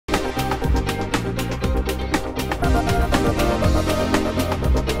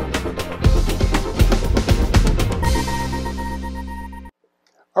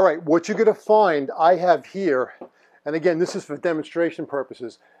All right, what you're going to find I have here, and again, this is for demonstration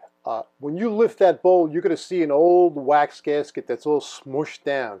purposes. When you lift that bowl, you're going to see an old wax gasket that's all smushed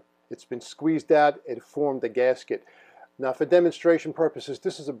down. It's been squeezed out, it formed a gasket. Now, for demonstration purposes,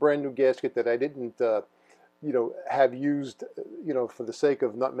 this is a brand new gasket that I didn't, have used, for the sake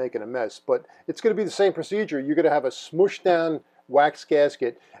of not making a mess. But it's going to be the same procedure. You're going to have a smushed down wax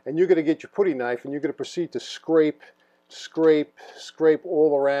gasket, and you're going to get your putty knife, and you're going to proceed to scrape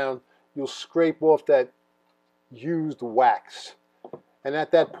all around. You'll scrape off that used wax, and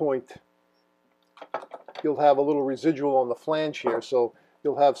at that point you'll have a little residual on the flange here, so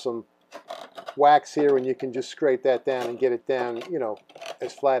you'll have some wax here, and you can just scrape that down and get it down,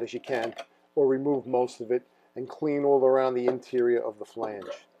 as flat as you can, or remove most of it and clean all around the interior of the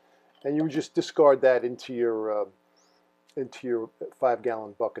flange. And you would just discard that into your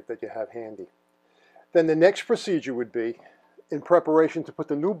 5-gallon bucket that you have handy. Then the next procedure would be, in preparation to put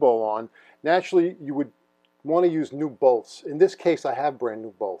the new bowl on, naturally you would want to use new bolts. In this case, I have brand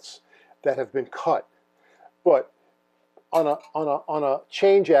new bolts that have been cut. But on a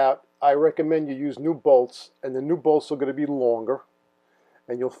change out, I recommend you use new bolts, and the new bolts are going to be longer,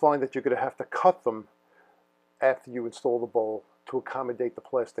 and you'll find that you're going to have to cut them after you install the bowl to accommodate the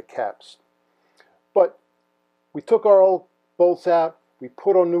plastic caps. But we took our old bolts out, we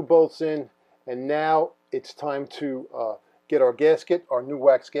put our new bolts in, and now it's time to get our gasket, our new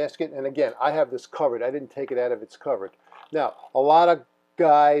wax gasket. And again, I have this covered. I didn't take it out of its covered. Now, a lot of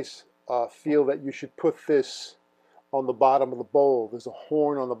guys feel that you should put this on the bottom of the bowl. There's a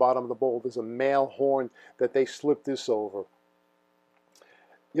horn on the bottom of the bowl. There's a male horn that they slip this over.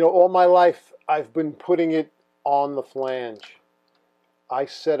 All my life I've been putting it on the flange. I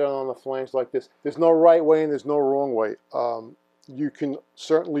set it on the flange like this. There's no right way and there's no wrong way. You can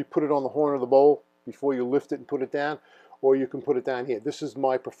certainly put it on the horn of the bowl before you lift it and put it down, or you can put it down here. This is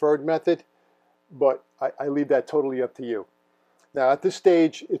my preferred method, but I leave that totally up to you. Now at this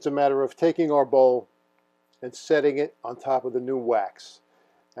stage, it's a matter of taking our bowl and setting it on top of the new wax.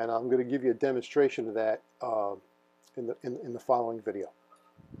 And I'm going to give you a demonstration of that in the following video.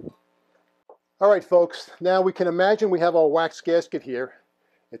 All right, folks, now we can imagine we have our wax gasket here.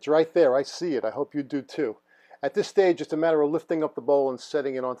 It's right there. I see it. I hope you do too. At this stage, it's a matter of lifting up the bowl and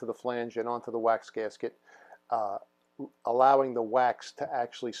setting it onto the flange and onto the wax gasket, allowing the wax to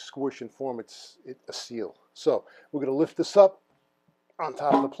actually squish and form a seal. So we're going to lift this up on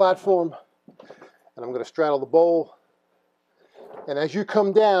top of the platform, and I'm going to straddle the bowl. And as you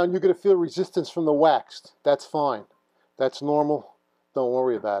come down, you're going to feel resistance from the wax. That's fine. That's normal. Don't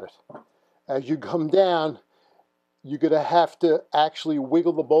worry about it. As you come down, you're going to have to actually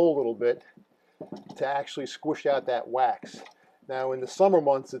wiggle the bowl a little bit to actually squish out that wax. Now in the summer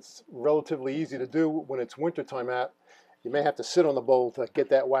months, it's relatively easy to do. When it's winter time out, you may have to sit on the bowl to get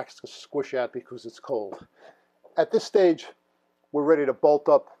that wax to squish out because it's cold. At this stage, we're ready to bolt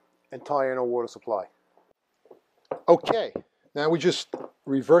up and tie in our water supply. Okay, now we just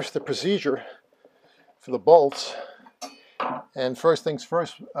reverse the procedure for the bolts. And first things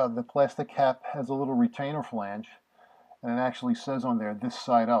first, the plastic cap has a little retainer flange, and it actually says on there, this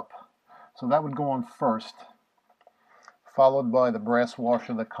side up. So that would go on first, followed by the brass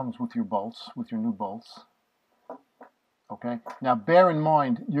washer that comes with your bolts, with your new bolts. Okay, now bear in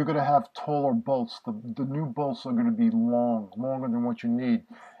mind, you're going to have taller bolts. The new bolts are going to be longer than what you need,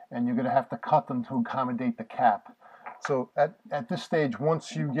 and you're going to have to cut them to accommodate the cap. So at this stage,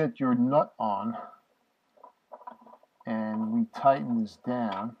 once you get your nut on, and we tighten this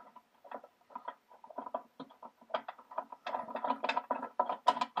down,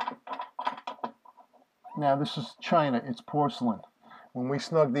 now this is China, it's porcelain. When we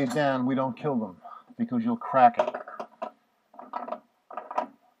snug these down, we don't kill them because you'll crack it.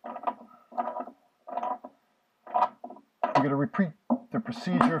 You're going to repeat the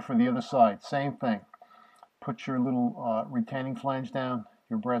procedure for the other side. Same thing. Put your little retaining flange down,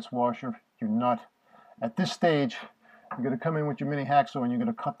 your brass washer, your nut. At this stage, you're going to come in with your mini hacksaw and you're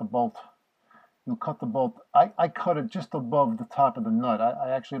going to cut the bolt. You'll cut the bolt. I cut it just above the top of the nut.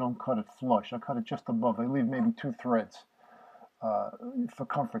 I actually don't cut it flush. I cut it just above. I leave maybe 2 threads for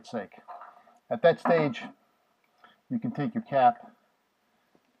comfort's sake. At that stage, you can take your cap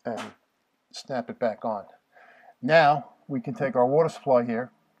and snap it back on. Now, we can take our water supply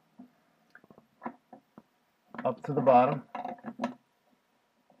here up to the bottom,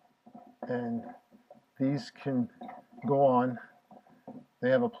 and these can go on. They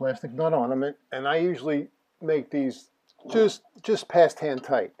have a plastic nut on them, and I usually make these just past hand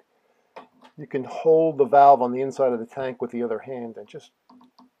tight. You can hold the valve on the inside of the tank with the other hand and just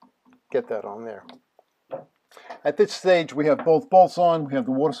get that on there. At this stage, we have both bolts on. We have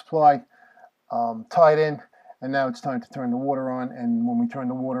the water supply tied in, and now it's time to turn the water on. And when we turn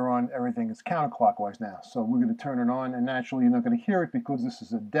the water on, everything is counterclockwise now. So we're going to turn it on, and naturally you're not going to hear it because this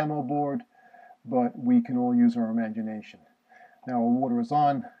is a demo board, but we can all use our imagination. Now our water is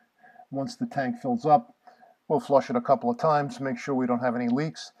on. Once the tank fills up, we'll flush it a couple of times, make sure we don't have any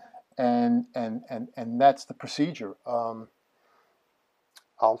leaks, and that's the procedure. I'll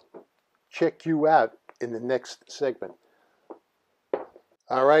check you out in the next segment.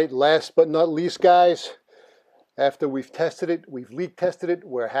 All right, last but not least, guys, after we've tested it, we've leak tested it,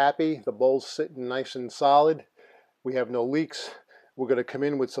 we're happy. The bowl's sitting nice and solid. We have no leaks. We're going to come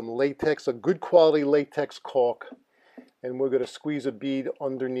in with some latex, a good quality latex caulk, and we're going to squeeze a bead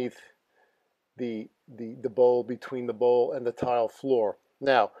underneath the bowl, between the bowl and the tile floor.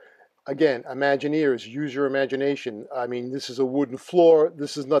 Now, again, Imagineers, use your imagination. I mean, this is a wooden floor.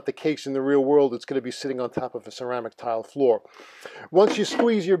 This is not the case in the real world. It's going to be sitting on top of a ceramic tile floor. Once you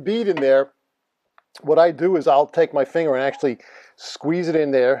squeeze your bead in there, what I do is I'll take my finger and actually squeeze it in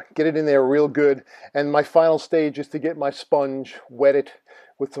there, get it in there real good, and my final stage is to get my sponge, wet it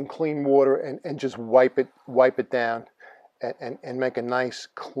with some clean water, and just wipe it down, and make a nice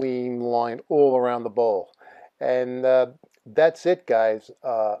clean line all around the bowl. And that's it, guys.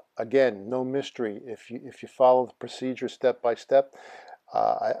 Again, no mystery. If you follow the procedure step by step,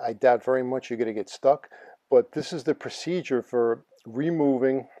 I doubt very much you're going to get stuck. But this is the procedure for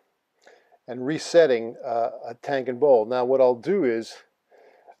removing and resetting a tank and bowl. Now what I'll do is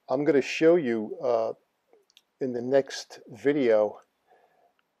I'm going to show you in the next video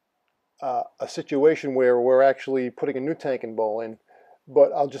a situation where we're actually putting a new tank and bowl in,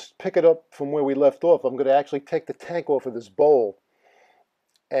 but I'll just pick it up from where we left off. I'm going to actually take the tank off of this bowl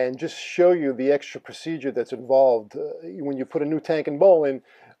and just show you the extra procedure that's involved. When you put a new tank and bowl in,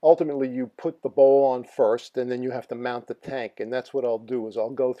 ultimately you put the bowl on first, and then you have to mount the tank, and that's what I'll do, is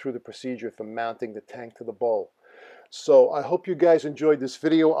I'll go through the procedure for mounting the tank to the bowl. So I hope you guys enjoyed this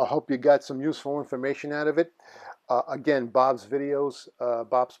video. I hope you got some useful information out of it. Again, Bob's videos,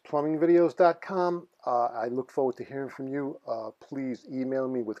 bobsplumbingvideos.com. I look forward to hearing from you. Please email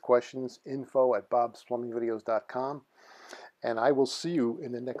me with questions, info@bobsplumbingvideos.com. And I will see you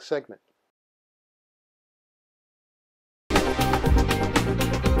in the next segment.